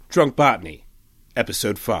Drunk Botany,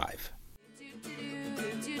 Episode 5.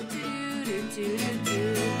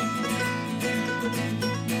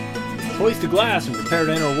 Hoist a glass and prepare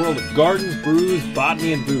to enter a world of gardens, brews,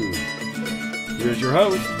 botany, and booze. Here's your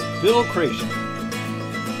host, Bill Creation.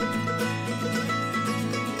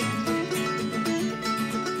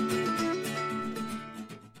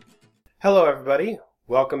 Hello, everybody.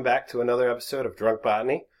 Welcome back to another episode of Drunk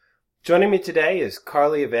Botany. Joining me today is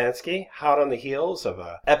Carly Avansky, hot on the heels of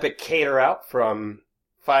an epic cater out from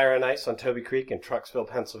Fire and Ice on Toby Creek in Trucksville,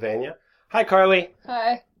 Pennsylvania. Hi, Carly.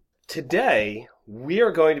 Hi. Today, we are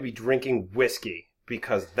going to be drinking whiskey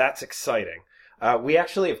because that's exciting. We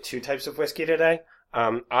actually have two types of whiskey today.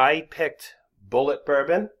 I picked Bullet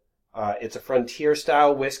Bourbon. It's a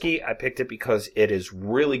frontier-style whiskey. I picked it because it is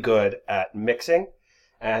really good at mixing,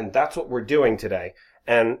 and that's what we're doing today.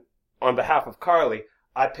 And on behalf of Carly,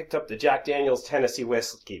 I picked up the Jack Daniel's Tennessee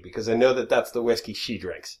Whiskey because I know that that's the whiskey she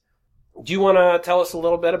drinks. Do you want to tell us a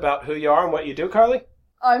little bit about who you are and what you do, Carly?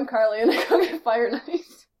 I'm Carly and I cook at Fire and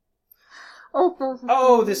Ice.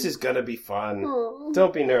 Oh, this is going to be fun.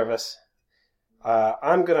 Don't be nervous.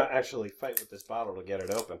 I'm going to actually fight with this bottle to get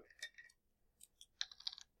it open.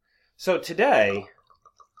 So today,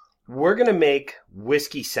 we're going to make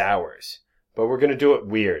whiskey sours, but we're going to do it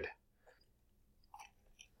weird.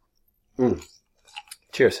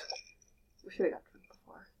 Cheers. We should have got drunk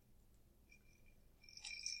before.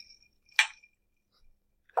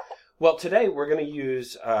 Well, today we're going to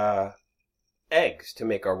use eggs to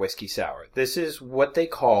make our whiskey sour. This is what they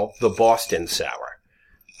call the Boston sour.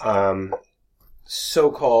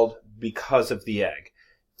 So-called because of the egg.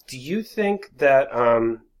 Do you think that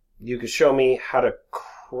you could show me how to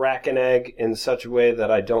crack an egg in such a way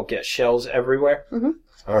that I don't get shells everywhere? Mm-hmm.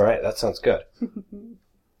 All right, that sounds good.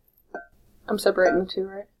 I'm separating the two,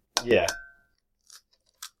 right? Yeah.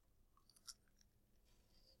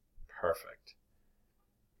 Perfect.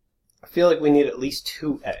 I feel like we need at least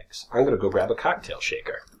 2 eggs. I'm going to go grab a cocktail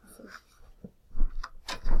shaker.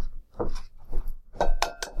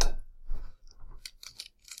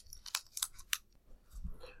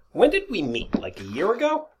 When did we meet? Like a year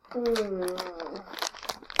ago? I think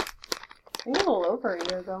a little over a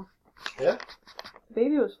year ago. Yeah? The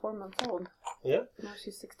baby was 4 months old. Yeah? Now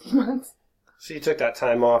she's 16 months. So you took that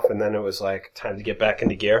time off, and then it was like time to get back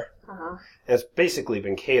into gear? Uh-huh. And it's basically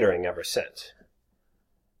been catering ever since.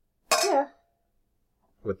 Yeah.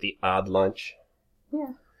 With the odd lunch?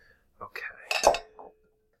 Yeah. Okay.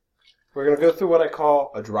 We're going to go through what I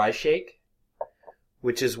call a dry shake,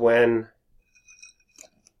 which is when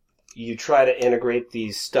you try to integrate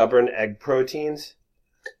these stubborn egg proteins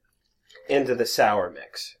into the sour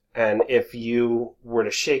mix. And if you were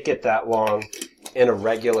to shake it that long in a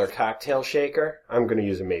regular cocktail shaker, I'm going to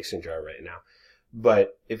use a mason jar right now,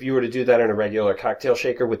 but if you were to do that in a regular cocktail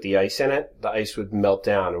shaker with the ice in it, the ice would melt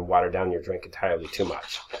down and water down your drink entirely too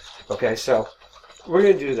much. Okay, so we're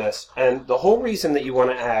going to do this, and the whole reason that you want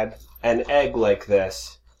to add an egg like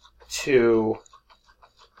this to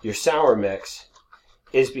your sour mix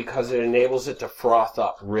is because it enables it to froth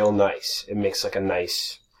up real nice. It makes like a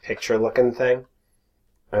nice picture-looking thing.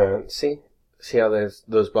 See how there's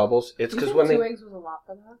those bubbles? It's because when 2 eggs was a lot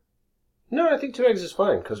for that? No, I think 2 eggs is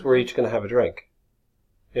fine because we're each going to have a drink.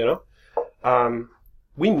 You know?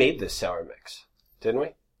 We made this sour mix, didn't we?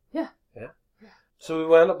 Yeah. Yeah? So we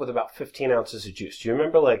wound up with about 15 ounces of juice. Do you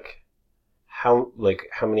remember how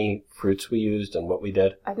many fruits we used and what we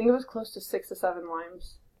did? I think it was close to 6 to 7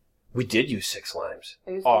 limes. We did use 6 limes.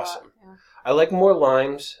 I used Awesome. A lot, yeah. I like more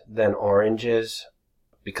limes than oranges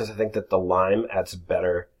because I think that the lime adds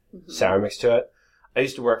better sour mix to it. I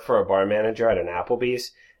used to work for a bar manager at an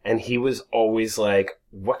Applebee's, and he was always like,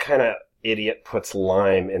 what kind of idiot puts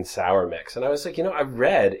lime in sour mix? And I was like, I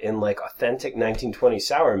read in like authentic 1920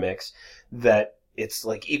 sour mix that it's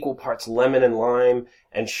like equal parts lemon and lime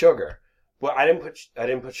and sugar. Well, I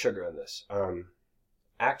didn't put sugar in this.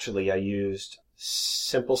 Actually, I used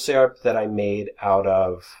simple syrup that I made out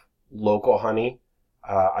of local honey.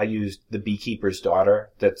 I used the Beekeeper's Daughter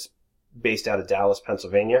that's based out of Dallas,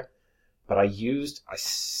 Pennsylvania. But I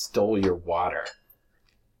stole your water.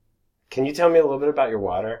 Can you tell me a little bit about your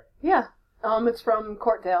water? Yeah. It's from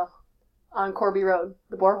Courtdale on Corby Road.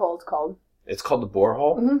 The borehole it's called. It's called the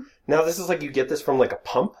borehole? Mm-hmm. Now this is like you get this from like a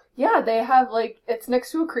pump? Yeah, they have it's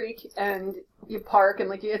next to a creek and you park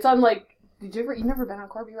and it's on you've never been on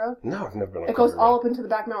Corby Road? No, I've never been on It goes all up into the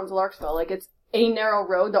back mountains of Larksville. It's a narrow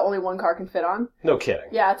road that only one car can fit on. No kidding.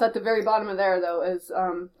 Yeah, it's at the very bottom of there, though, is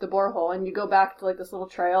the borehole. And you go back to, this little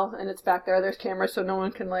trail, and it's back there. There's cameras, so no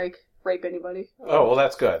one can, rape anybody. Oh, well,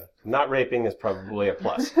 that's good. Not raping is probably a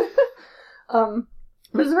plus. But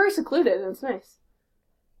it's very secluded, and it's nice.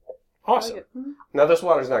 Awesome. Like it. Mhm. Now, this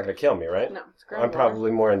water's not going to kill me, right? No, it's great. I'm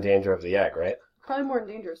probably more in danger of the egg, right? Probably more in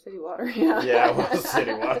danger of city water, yeah. Yeah, well,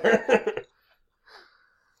 city water.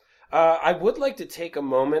 I would like to take a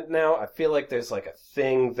moment now. I feel like there's like a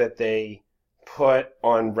thing that they put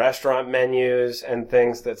on restaurant menus and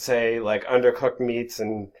things that say like undercooked meats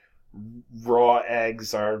and raw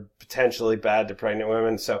eggs are potentially bad to pregnant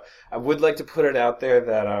women. So I would like to put it out there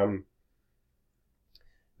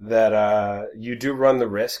that you do run the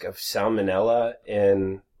risk of salmonella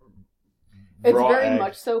in It's raw very egg.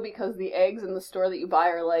 much so because the eggs in the store that you buy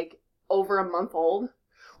are like over a month old.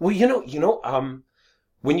 Well,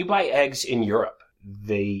 when you buy eggs in Europe,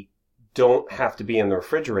 they don't have to be in the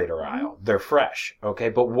refrigerator aisle. They're fresh, okay?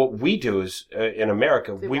 But what we do is, in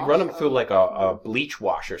America, They we wash run them through them. like a bleach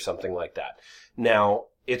wash or something like that. Now,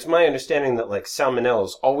 it's my understanding that like salmonella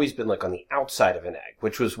has always been like on the outside of an egg,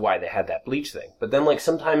 which was why they had that bleach thing. But then like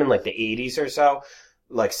sometime in like the 80s or so,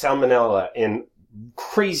 like salmonella in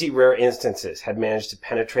crazy rare instances had managed to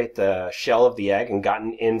penetrate the shell of the egg and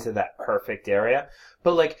gotten into that perfect area.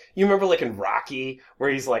 But like, you remember like in Rocky where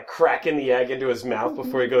he's like cracking the egg into his mouth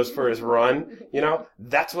before he goes for his run? You know,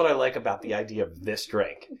 that's what I like about the idea of this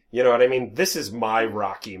drink. You know what I mean? This is my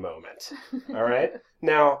Rocky moment. All right?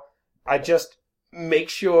 Now, I just make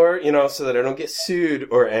sure, so that I don't get sued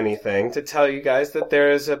or anything, to tell you guys that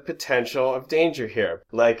there is a potential of danger here.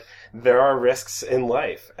 Like, there are risks in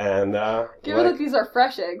life. And, Given that these are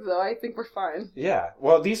fresh eggs, though, I think we're fine. yeah.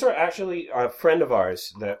 Well, these are actually a friend of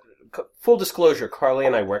ours that, full disclosure, Carly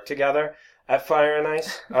and I work together at Fire and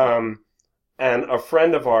Ice. And a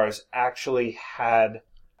friend of ours actually had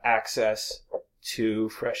access to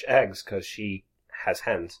fresh eggs because she has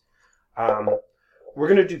hens. We're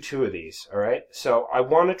going to do 2 of these, all right? So I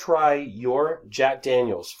want to try your Jack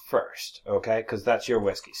Daniels first, okay? Because that's your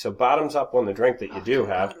whiskey. So bottoms up on the drink that you do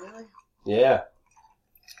have. God, really? Yeah.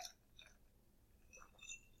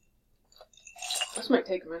 This might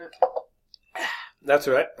take a minute. That's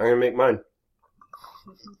all right. I'm going to make mine.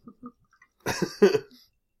 That's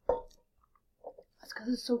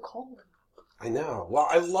because it's so cold. I know. Well,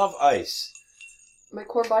 I love ice. My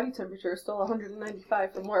core body temperature is still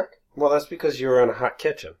 195 from work. Well, that's because you were in a hot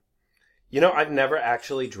kitchen. I've never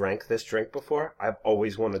actually drank this drink before. I've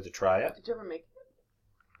always wanted to try it. Did you ever make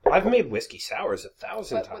I've made whiskey sours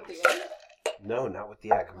 1,000 it times. with the egg? No, not with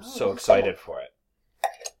the egg. I'm so Oh. excited for it.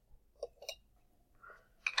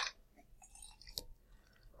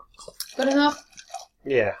 Good enough?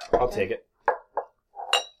 Yeah, I'll take it.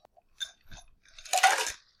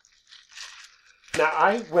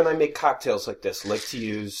 Now, when I make cocktails like this, like to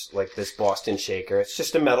use like this Boston shaker. It's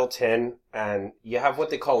just a metal tin, and you have what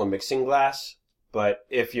they call a mixing glass. But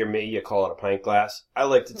if you're me, you call it a pint glass. I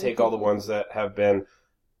like to take all the ones that have been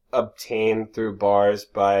obtained through bars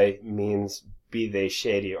by means, be they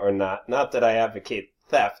shady or not. Not that I advocate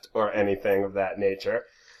theft or anything of that nature.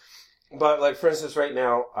 But, like, for instance, right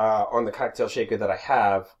now, on the cocktail shaker that I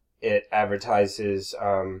have, it advertises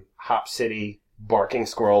Hop City Barking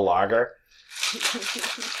Squirrel Lager.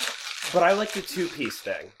 But I like the 2-piece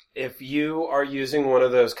thing. If you are using one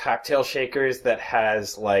of those cocktail shakers that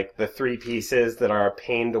has, like, the 3 pieces that are a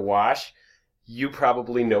pain to wash, you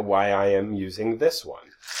probably know why I am using this one.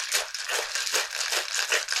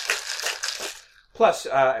 Plus,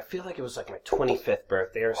 I feel like it was like my 25th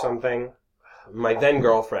birthday or something. My then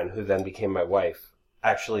girlfriend, who then became my wife,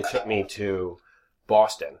 actually took me to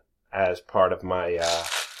Boston as part of my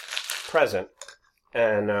present.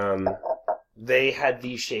 And they had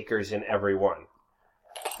these shakers in every one.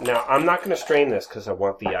 Now, I'm not going to strain this because I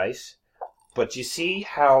want the ice. But you see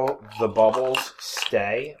how the bubbles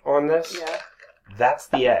stay on this? Yeah. That's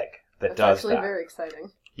the egg that That's does actually that. very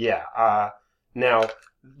exciting. Yeah. Now,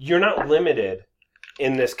 you're not limited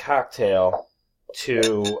in this cocktail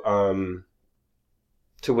to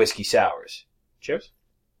whiskey sours. Cheers.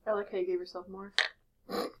 I like how you gave yourself more.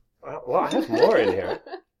 Well, I have more in here.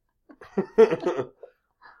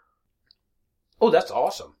 Oh, that's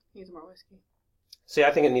awesome. Needs more whiskey. See, I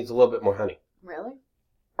think it needs a little bit more honey. Really?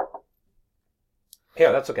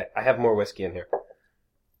 Yeah, that's okay. I have more whiskey in here.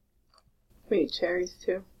 We need cherries,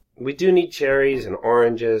 too. We do need cherries and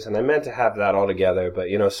oranges, and I meant to have that all together, but,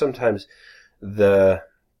 sometimes the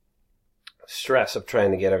stress of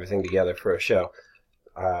trying to get everything together for a show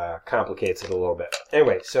complicates it a little bit.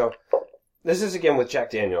 Anyway, so this is again with Jack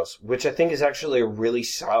Daniels, which I think is actually a really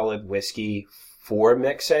solid whiskey for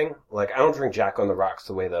mixing. Like, I don't drink Jack on the Rocks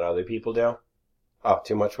the way that other people do. Oh,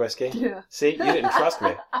 too much whiskey? Yeah. See, you didn't trust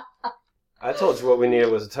me. I told you what we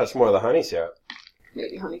needed was a touch more of the honey syrup.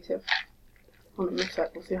 Maybe honey, too. Let me mix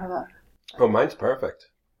that. We'll see how that... Oh, mine's perfect.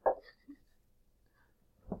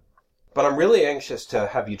 But I'm really anxious to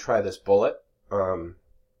have you try this Bullet.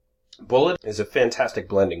 Bullet is a fantastic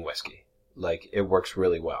blending whiskey. Like, it works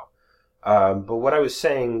really well. But what I was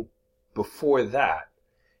saying before that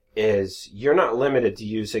is you're not limited to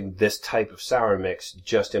using this type of sour mix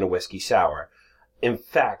just in a whiskey sour. In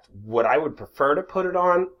fact, what I would prefer to put it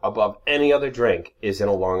on above any other drink is in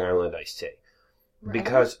a Long Island iced tea. Right.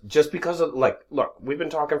 Because of, like, look, we've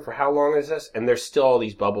been talking for how long is this? And there's still all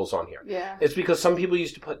these bubbles on here. Yeah. It's because some people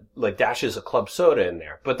used to put, like, dashes of club soda in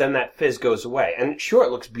there, but then that fizz goes away. And sure,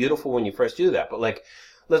 it looks beautiful when you first do that, but, like,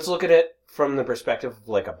 let's look at it from the perspective of,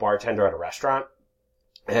 like, a bartender at a restaurant.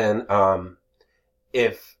 And,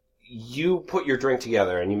 if you put your drink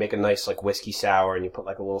together and you make a nice, like, whiskey sour and you put,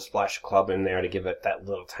 like, a little splash of club in there to give it that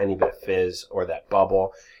little tiny bit of fizz or that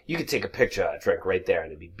bubble, you could take a picture of that drink right there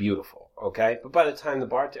and it'd be beautiful. Okay, but by the time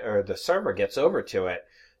the server gets over to it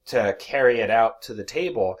to carry it out to the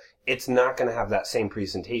table, it's not going to have that same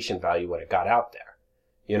presentation value when it got out there.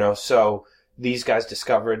 You know, so these guys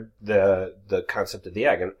discovered the concept of the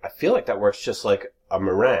egg, and I feel like that works just like a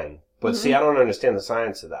meringue. But see, I don't understand the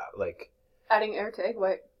science of that. Like adding air to egg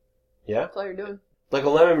white. Yeah, that's all you're doing. Like a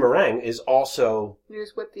lemon meringue is also you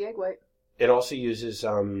just whip the egg white. It also uses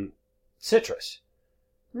citrus.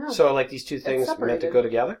 No, so like these two things meant to go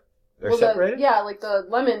together. They're separated? Like the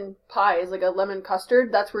lemon pie is like a lemon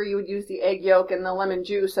custard. That's where you would use the egg yolk and the lemon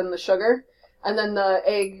juice and the sugar. And then the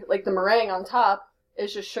egg, like the meringue on top,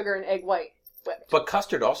 is just sugar and egg white whipped. But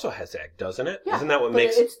custard also has egg, doesn't it? Yeah, isn't that what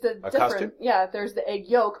makes a custard? Yeah, there's the egg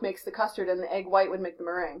yolk makes the custard and the egg white would make the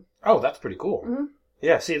meringue. Oh, that's pretty cool. Mm-hmm.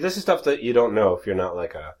 Yeah, see, this is stuff that you don't know if you're not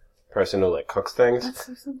like a person who like cooks things. That's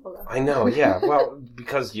so simple though. I know, yeah. Well,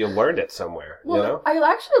 because you learned it somewhere, you know? I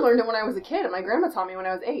actually learned it when I was a kid, and my grandma taught me when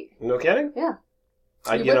I was 8. No kidding? Yeah.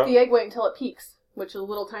 You whip the egg white until it peaks, which is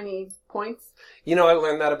little tiny points. You know, I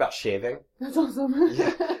learned that about shaving. That's awesome.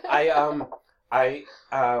 Yeah.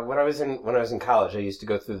 When I was in college, I used to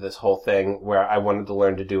go through this whole thing where I wanted to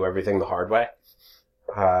learn to do everything the hard way.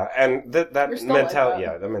 And that mentality,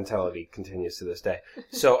 the mentality continues to this day.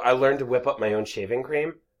 So I learned to whip up my own shaving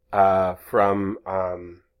cream, from,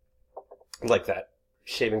 like that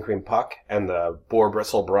shaving cream puck and the boar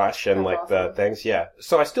bristle brush and That's awesome. The things. Yeah.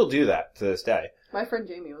 So I still do that to this day. My friend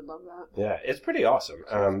Jamie would love that. Yeah, it's pretty awesome.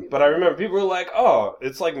 But I remember people were like, oh,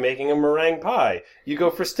 it's like making a meringue pie. You go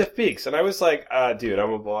for stiff peaks. And I was like, dude,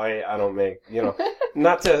 I'm a boy. I don't make,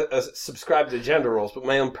 not to subscribe to gender roles, but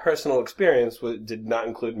my own personal experience did not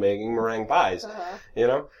include making meringue pies. Take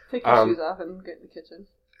your shoes off and get in the kitchen.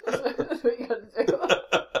 That's what you gotta do.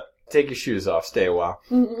 Take your shoes off. Stay a while.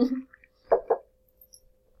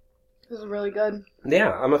 This is really good.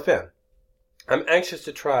 Yeah, I'm a fan. I'm anxious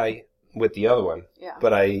to try with the other one. Yeah.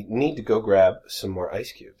 But I need to go grab some more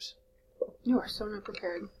ice cubes. You are so not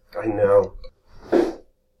prepared. I know. I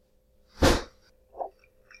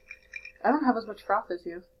don't have as much froth as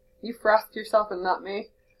you. You frothed yourself and not me.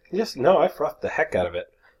 Yes, no, I frothed the heck out of it.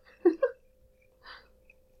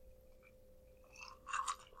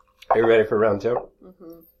 Are you ready for round 2?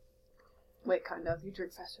 Mm-hmm. Wait, kind of. You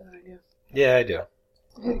drink faster than I do. Yeah, I do.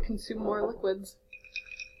 You consume more liquids.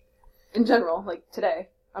 In general, like today.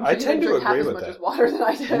 I'm sure I you tend didn't to drink half agree as with much that. as water than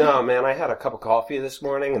I did. No, man, I had a cup of coffee this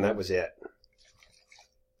morning, and that was it.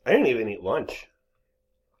 I didn't even eat lunch.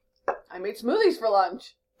 I made smoothies for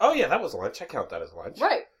lunch. Oh, yeah, that was lunch. I count that as lunch.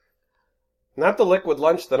 Right. Not the liquid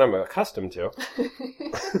lunch that I'm accustomed to.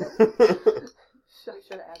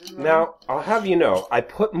 Now, I'll have you know, I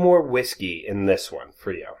put more whiskey in this one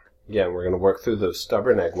for you. Again, we're going to work through those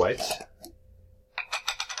stubborn egg whites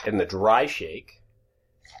in the dry shake.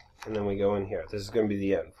 And then we go in here. This is going to be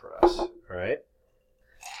the end for us. All right?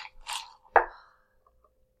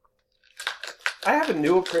 I have a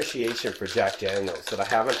new appreciation for Jack Daniels that I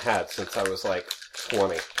haven't had since I was like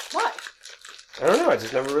 20. Why? I don't know. I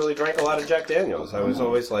just never really drank a lot of Jack Daniels. I was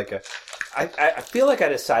always like I feel like I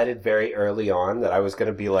decided very early on that I was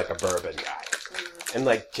going to be like a bourbon guy. And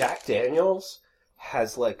like Jack Daniels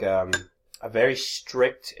has like a very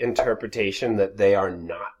strict interpretation that they are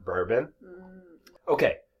not bourbon.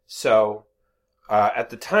 Okay. So, at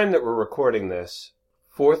the time that we're recording this,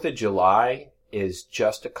 4th of July is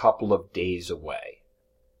just a couple of days away.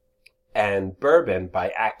 And bourbon, by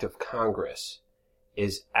act of Congress,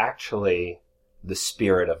 is actually the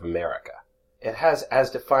spirit of America. It has,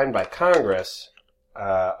 as defined by Congress,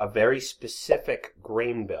 a very specific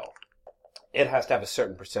grain bill. It has to have a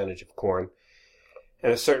certain percentage of corn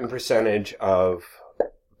and a certain percentage of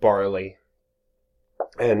barley,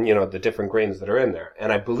 and, the different grains that are in there.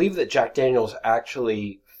 And I believe that Jack Daniels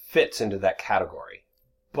actually fits into that category.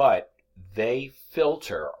 But they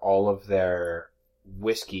filter all of their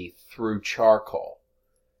whiskey through charcoal.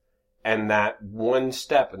 And that one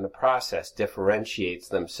step in the process differentiates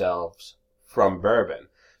themselves from bourbon.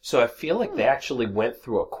 So I feel like they actually went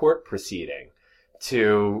through a court proceeding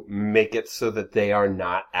to make it so that they are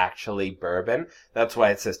not actually bourbon. That's why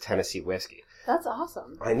it says Tennessee whiskey. That's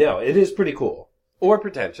awesome. I know. It is pretty cool. Or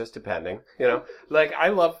pretentious, depending. You know, like I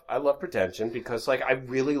love pretension because like I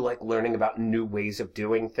really like learning about new ways of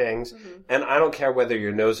doing things. Mm-hmm. And I don't care whether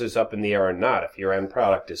your nose is up in the air or not if your end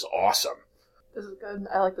product is awesome. This is good.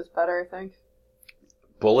 I like this better, I think.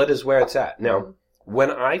 Bullet is where it's at. Now,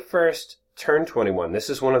 when I first turned 21, this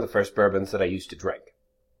is one of the first bourbons that I used to drink.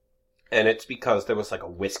 And it's because there was like a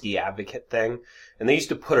whiskey advocate thing. And they used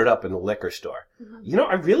to put it up in the liquor store. Mm-hmm. You know,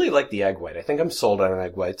 I really like the egg white. I think I'm sold on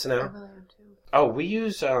egg whites now. I really am too. Oh, we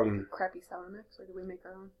use... crappy sour mix, or do we make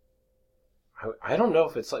our own? I don't know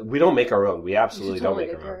if it's like... We don't make our own. We absolutely don't make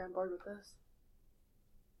our own. You should totally get Gary on board with this.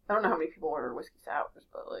 I don't know how many people order whiskey sours,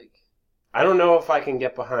 but like... I don't know if I can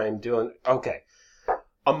get behind doing... Okay.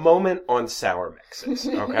 A moment on sour mixes,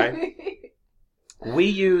 okay? We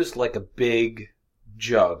use like a big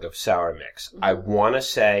jug of sour mix. Mm-hmm. I want to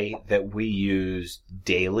say that we use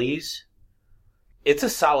Dailies. It's a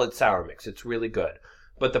solid sour mix. It's really good.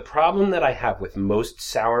 But the problem that I have with most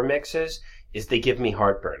sour mixes is they give me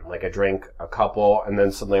heartburn. Like I drink a couple and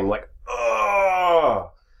then suddenly I'm like,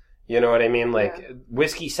 oh, you know what I mean? Like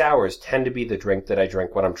whiskey sours tend to be the drink that I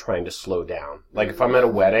drink when I'm trying to slow down. Like if I'm at a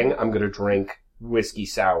wedding, I'm going to drink whiskey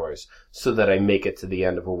sours so that I make it to the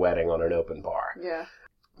end of a wedding on an open bar. Yeah.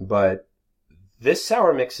 But this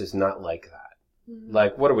sour mix is not like that.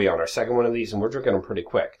 Like, what are we on? Our second one of these, and we're drinking them pretty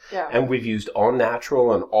quick. Yeah. And we've used all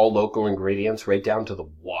natural and all local ingredients right down to the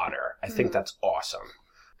water. I think that's awesome.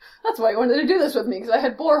 That's why you wanted to do this with me, because I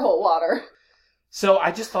had borehole water. So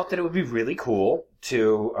I just thought that it would be really cool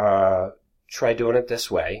to try doing it this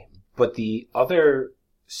way. But the other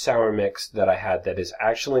sour mix that I had that is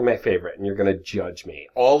actually my favorite, and you're going to judge me.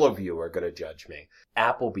 All of you are going to judge me.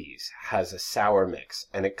 Applebee's has a sour mix,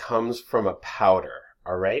 and it comes from a powder.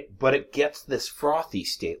 All right? But it gets this frothy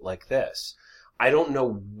state like this. I don't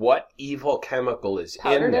know what evil chemical is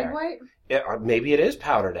powdered in there. Powdered egg white? Maybe it is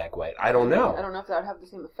powdered egg white. I don't know. I don't know if that would have the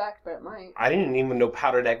same effect, but it might. I didn't even know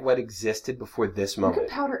powdered egg white existed before this moment. You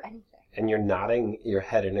can powder anything. And you're nodding your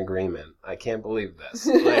head in agreement. I can't believe this.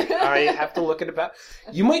 Like, I have to look at about.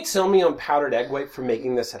 You might sell me on powdered egg white for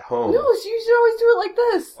making this at home. No, you should always do it like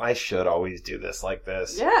this. I should always do this like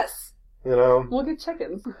this. Yes. You know? We'll get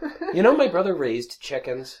chickens. You know my brother raised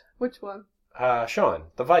chickens? Which one? Sean,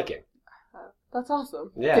 the Viking. That's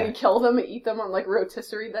awesome. Yeah. Did he kill them and eat them on like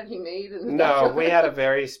rotisserie that he made? No, we had a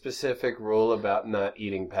very specific rule about not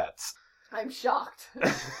eating pets. I'm shocked.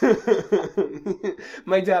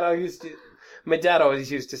 My dad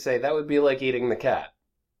always used to say that would be like eating the cat.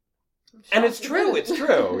 And it's true,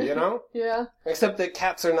 you know? Yeah. Except that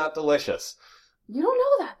cats are not delicious. You don't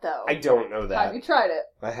know that, though. I don't know that. Have you tried it?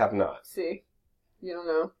 I have not. See? You don't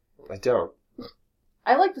know. I don't.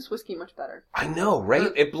 I like this whiskey much better. I know,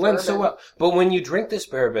 right? It blends so well. But when you drink this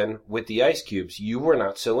bourbon with the ice cubes, you were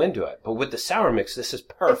not so into it. But with the sour mix, this is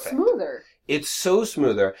perfect. It's smoother. It's so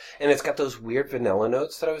smoother. And it's got those weird vanilla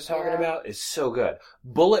notes that I was talking about. It's so good.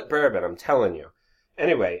 Bullet bourbon, I'm telling you.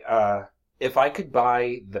 Anyway, if I could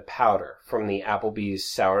buy the powder from the Applebee's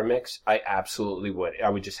sour mix, I absolutely would. I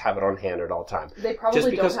would just have it on hand at all times. They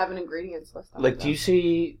probably don't have an ingredients list on it. Like, do you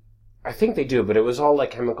see... I think they do, but it was all like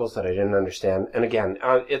chemicals that I didn't understand. And again,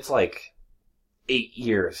 it's like 8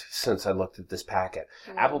 years since I looked at this packet.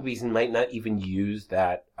 Applebee's might not even use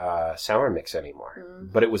that sour mix anymore.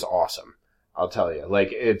 But it was awesome, I'll tell you.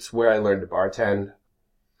 Like, it's where I learned to bartend.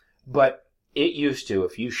 But it used to,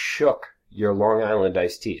 if you shook your Long Island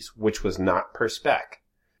iced teas, which was not per spec,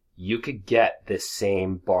 you could get this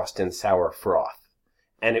same Boston sour froth,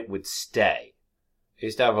 and it would stay. I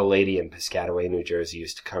used to have a lady in Piscataway, New Jersey,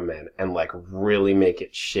 used to come in and like really make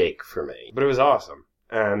it shake for me. But it was awesome.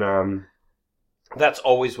 And that's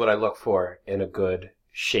always what I look for in a good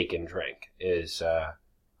shaken drink is...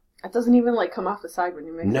 it doesn't even like come off the side when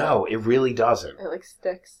you mix it. No, it really doesn't. It like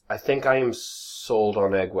sticks. I think I am sold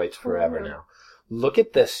on egg whites forever now. Look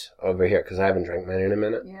at this over here, because I haven't drank mine in a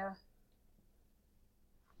minute. Yeah.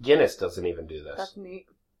 Guinness doesn't even do this. That's neat.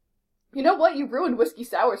 You know what? You ruined whiskey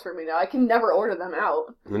sours for me now. I can never order them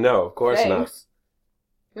out. No, of course not.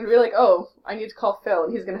 You're going to be like, oh, I need to call Phil,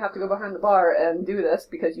 and he's going to have to go behind the bar and do this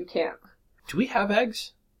because you can't. Do we have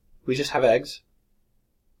eggs? We just have eggs?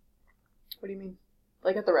 What do you mean?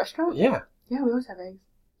 Like at the restaurant? Yeah. Yeah, we always have eggs.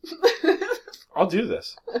 I'll do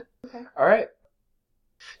this. Okay. All right.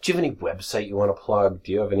 Do you have any website you want to plug?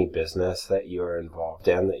 Do you have any business that you're involved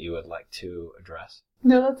in that you would like to address?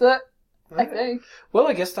 No, that's it. Right. I think. Well,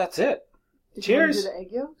 I guess that's it. Did Cheers. You want to do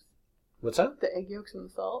the egg yolks? What's that? The egg yolks and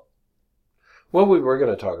the salt. Well, we were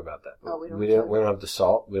going to talk about that. Oh, we don't. We don't have the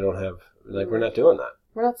salt. We don't have we're not doing that.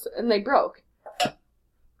 We're not, and they broke.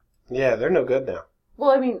 Yeah, they're no good now.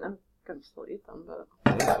 Well, I mean, I'm gonna still eat them, but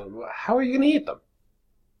How are you going to eat them?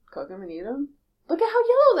 cook them and eat them. Look at how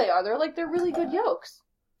yellow they are. They're really good yolks.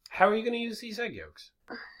 How are you going to use these egg yolks?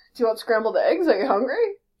 Do you want scrambled eggs? Are you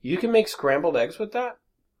hungry? You can make scrambled eggs with that?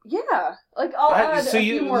 Yeah, like I'll add a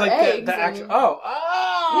few more like eggs. the actual, and,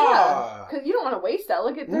 yeah, because you don't want to waste that.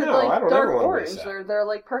 Look at they're No, I like don't dark ever wanna orange. waste that. They're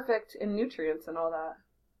like perfect in nutrients and all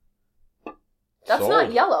that. That's Sold.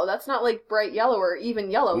 not yellow. That's not like bright yellow or even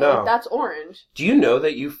yellow. No. Like, that's orange. Do you know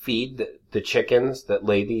that you feed the chickens that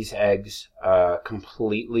lay these eggs a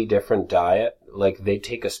completely different diet? Like, they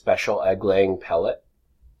take a special egg-laying pellet?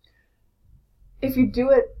 If you do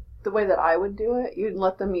it the way that I would do it, you'd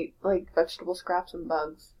let them eat like vegetable scraps and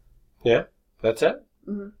bugs. Yeah, that's it?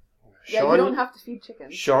 Mm-hmm. Yeah, you don't have to feed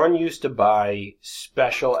chickens. Sean used to buy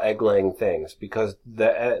special egg-laying things because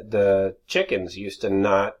the chickens used to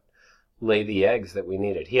not lay the eggs that we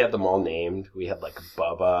needed. He had them all named. We had like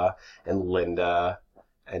Bubba and Linda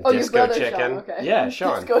and Oh, Disco your brother, Chicken. Sean, okay. Yeah,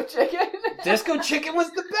 Sean. Disco Chicken. Disco Chicken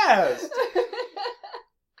was the best.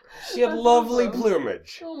 She had lovely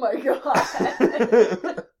plumage. Oh my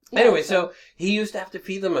god. Anyway, so he used to have to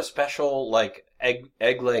feed them a special like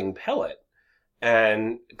egg-laying pellet.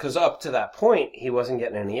 And because up to that point he wasn't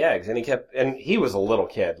getting any eggs, and he was a little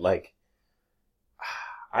kid. Like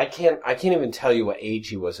I can't even tell you what age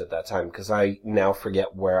he was at that time because I now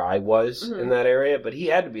forget where I was in that area. But he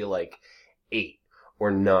had to be like 8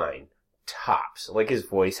 or 9 tops. Like his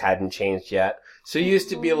voice hadn't changed yet, so he used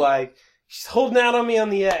to be like, "She's holding out on me on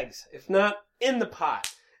the eggs, if not in the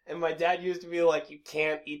pot." And my dad used to be like, "You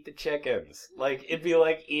can't eat the chickens." Like it'd be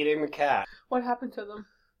like eating the cat. What happened to them?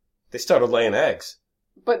 They started laying eggs.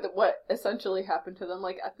 But what essentially happened to them,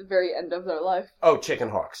 like, at the very end of their life? Oh, chicken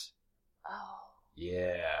hawks. Oh.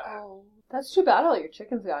 Yeah. Oh. That's too bad all your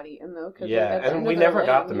chickens got eaten, though. Cause Yeah, at the and end we of their never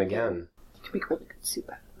got laying, them again. You could make really good soup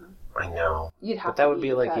out of them. I know. You'd have But that to would eat be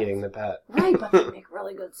the like pets. eating the pet. Right, but they make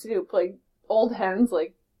really good soup. Like, old hens,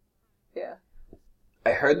 like, yeah.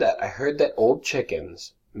 I heard that old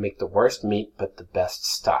chickens make the worst meat but the best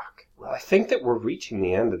stock. Well, I think that we're reaching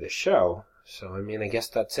the end of the show. So, I mean, I guess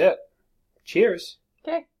that's it. Cheers.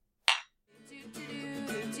 Okay.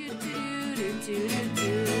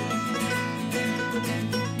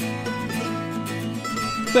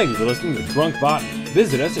 Thank you for listening to Drunk Botany.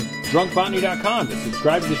 Visit us at drunkbotany.com to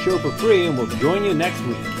subscribe to the show for free, and we'll join you next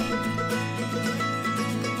week.